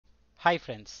Hi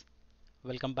friends,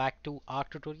 welcome back to our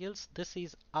tutorials. This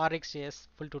is RxJS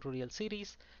full tutorial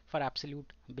series for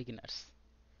absolute beginners.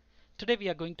 Today we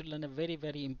are going to learn a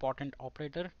very important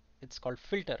operator. It's called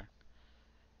filter.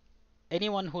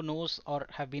 Anyone who knows or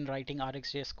have been writing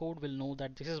RxJS code will know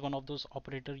that this is one of those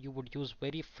operators you would use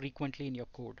very frequently in your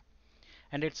code.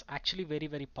 And it's actually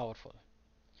very powerful.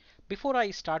 Before I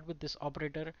start with this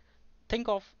operator, think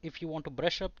of, if you want to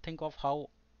brush up, think of how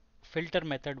filter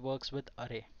method works with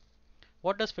array.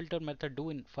 What does filter method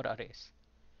do for arrays?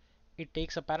 It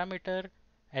takes a parameter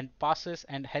and passes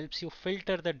and helps you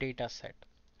filter the data set,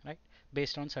 right,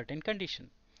 based on certain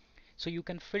condition. So you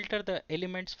can filter the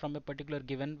elements from a particular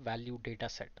given value data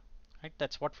set, right?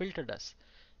 That's what filter does.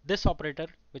 This operator,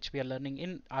 which we are learning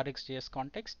in RxJS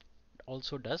context,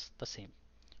 also does the same.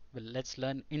 Well, let's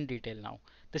learn in detail now.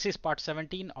 This is part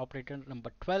 17, operator number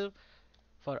 12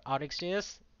 for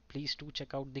RxJS. Please do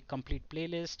check out the complete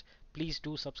playlist. Please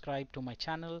do subscribe to my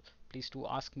channel. Please do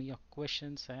ask me your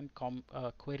questions and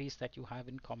queries that you have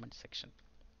in comment section.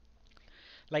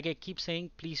 Like I keep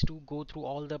saying, please do go through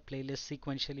all the playlists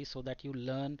sequentially so that you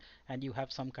learn and you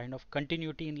have some kind of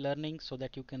continuity in learning so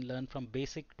that you can learn from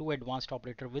basic to advanced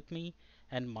operator with me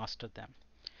and master them.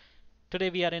 Today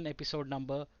we are in episode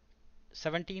number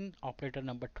 17, operator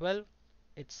number 12.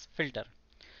 It's filter.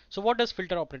 So what does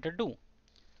filter operator do?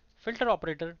 Filter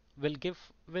operator will give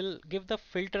the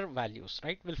filter values,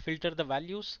 right? Will filter the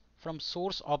values from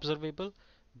source observable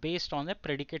based on a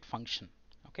predicate function.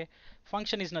 Okay,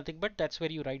 function is nothing but that's where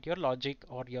you write your logic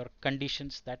or your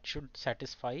conditions that should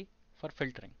satisfy for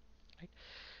filtering, right?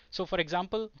 So for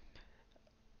example,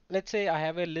 let's say I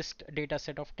have a list data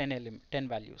set of 10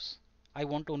 values. I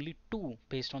want only 2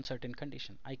 based on certain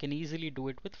condition. I can easily do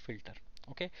it with filter.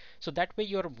 Okay, so that way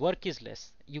your work is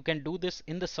less. You can do this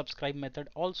in the subscribe method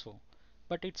also,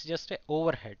 but it's just a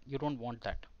overhead. You don't want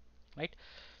that, right?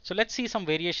 So let's see some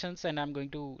variations and I'm going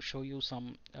to show you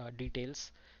some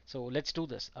details. So let's do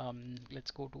this. Let's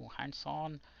go to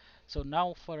Handson. So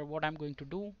now for what I'm going to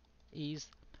do is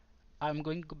I'm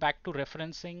going to go back to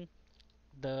referencing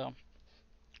the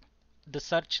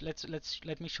search.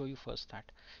 Let me show you first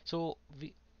that. So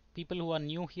people who are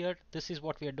new here, this is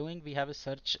what we are doing. We have a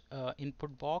search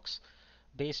input box.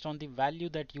 Based on the value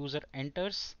that user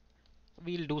enters,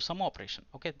 we'll do some operation.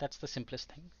 Okay, that's the simplest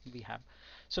thing we have.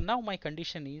 So now my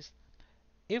condition is,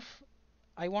 if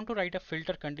I want to write a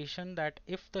filter condition that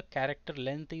if the character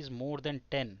length is more than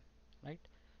 10, right,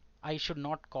 I should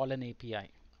not call an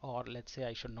API, or let's say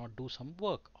I should not do some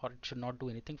work, or it should not do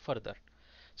anything further.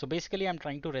 So basically I'm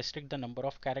trying to restrict the number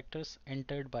of characters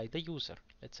entered by the user.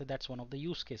 Let's say that's one of the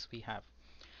use case we have.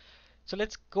 So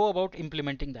let's go about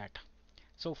implementing that.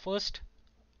 So first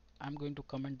I'm going to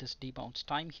comment this debounce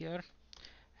time here,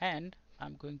 and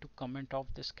I'm going to comment off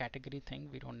this category thing.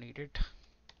 We don't need it.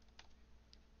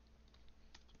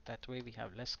 That way we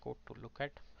have less code to look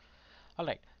at.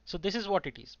 Alright, so this is what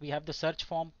it is. We have the search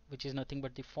form, which is nothing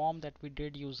but the form that we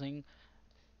did using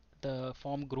the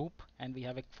form group, and we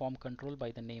have a form control by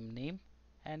the name,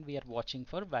 and we are watching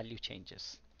for value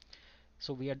changes.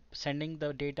 So we are sending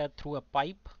the data through a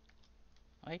pipe,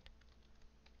 right?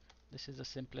 This is the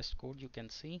simplest code you can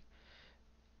see.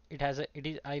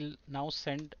 I'll now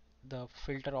send the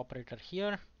filter operator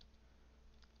here.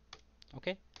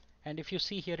 Okay, and if you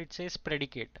see here, it says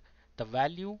predicate, the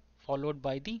value followed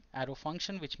by the arrow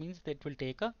function, which means that it will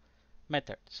take a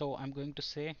method. So I'm going to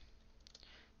say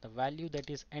the value that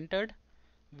is entered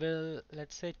will,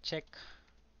 let's say, check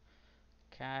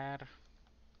char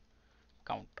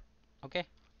count. Okay,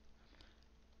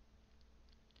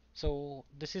 so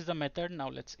this is the method. Now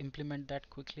let's implement that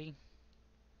quickly.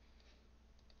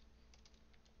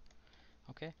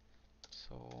 Okay,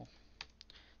 so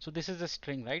this is a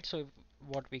string, right? So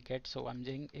what we get, so I'm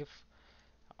saying if,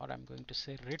 or I'm going to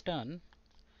say return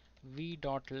v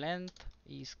dot length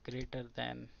is greater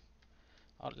than,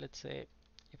 or let's say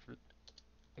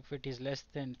if it is less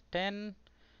than 10,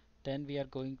 then we are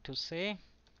going to say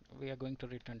we are going to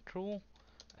return true,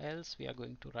 else we are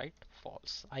going to write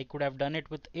false. I could have done it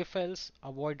with if else.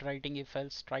 Avoid writing if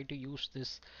else. Try to use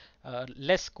this.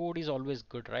 Less code is always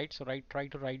good, right? So try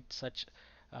to write such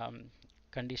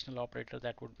conditional operator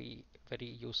that would be very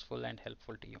useful and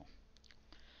helpful to you.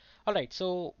 Alright,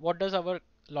 so what does our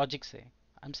logic say?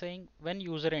 I'm saying when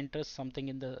user enters something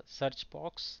in the search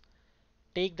box,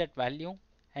 take that value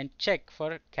and check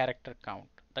for character count.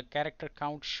 The character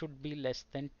count should be less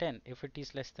than 10. If it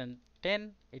is less than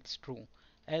 10, it's true,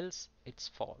 else it's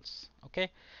false.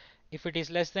 Okay, if it is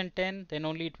less than 10, then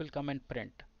only it will come and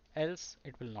print, else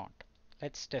it will not.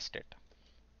 Let's test it.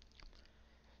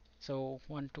 So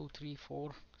 1 2 3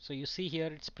 4, so you see here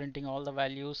it's printing all the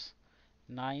values,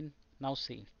 9 Now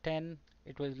see 10,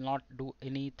 it will not do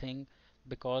anything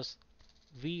because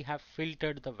we have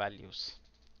filtered the values,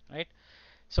 right?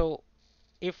 So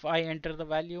if I enter the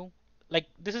value, like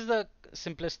this is the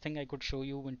simplest thing I could show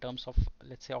you in terms of,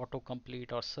 let's say,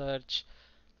 autocomplete or search.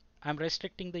 I'm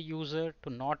restricting the user to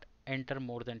not enter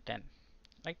more than 10,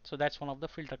 right? So that's one of the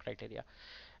filter criteria.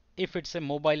 If it's a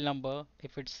mobile number,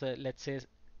 if it's a, let's say,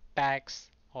 tax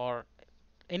or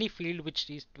any field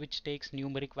which takes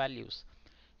numeric values,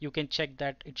 you can check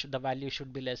that the value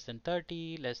should be less than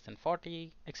 30, less than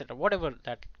 40, etc. Whatever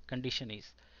that condition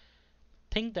is.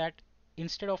 Think that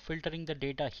instead of filtering the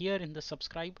data here in the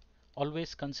subscribe,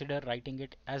 always consider writing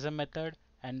it as a method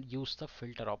and use the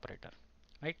filter operator,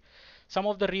 right? Some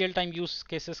of the real-time use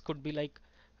cases could be like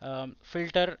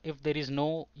filter if there is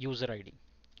no user ID,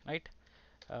 right?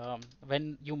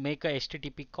 When you make a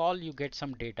HTTP call, you get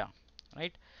some data,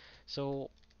 right?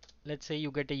 So let's say you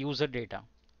get a user data.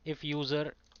 If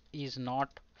user is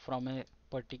not from a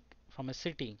from a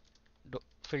city,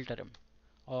 filter him.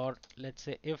 Or let's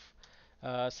say if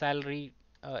salary,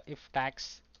 if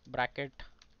tax bracket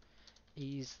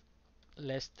is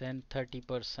less than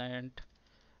 30%,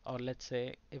 or let's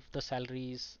say if the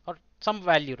salary is, or some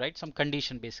value, right, some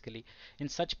condition basically. In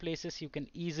such places you can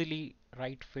easily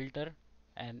write filter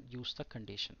and use the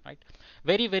condition, right?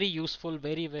 Very very useful,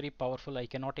 very very powerful. I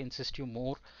cannot insist you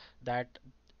more that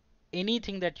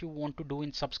anything that you want to do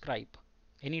in subscribe,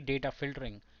 any data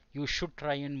filtering, you should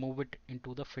try and move it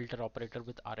into the filter operator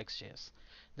with RxJS.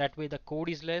 That way the code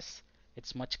is less,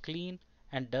 it's much clean,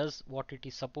 and does what it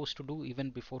is supposed to do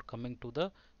even before coming to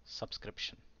the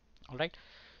subscription. Alright,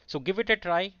 so give it a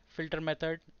try. Filter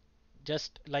method,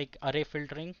 just like array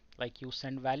filtering, like you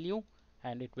send value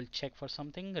and it will check for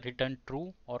something, return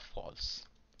true or false.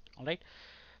 Alright,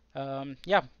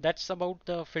 yeah, that's about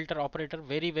the filter operator.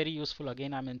 Very very useful.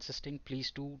 Again, I'm insisting,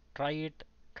 please do try it.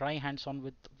 Try hands-on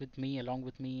with me, along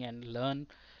with me, and learn.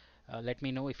 Let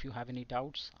me know if you have any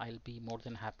doubts. I'll be more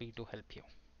than happy to help you.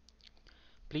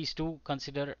 Please do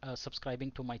consider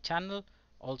subscribing to my channel.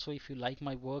 Also, if you like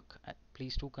my work,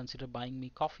 please do consider buying me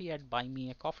coffee at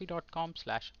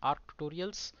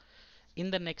buymeacoffee.com/arctutorials. In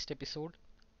the next episode,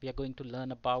 we are going to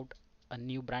learn about a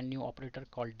brand new operator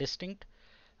called distinct.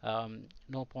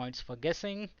 No points for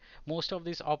guessing. Most of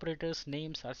these operators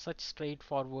names are such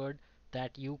straightforward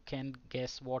that you can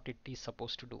guess what it is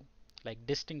supposed to do. Like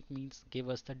distinct means give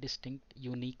us the distinct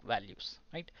unique values,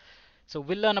 right? So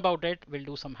we'll learn about it. We'll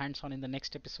do some hands-on in the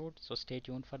next episode. So stay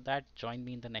tuned for that. Join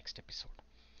me in the next episode.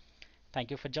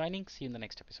 Thank you for joining. See you in the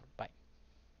next episode. Bye.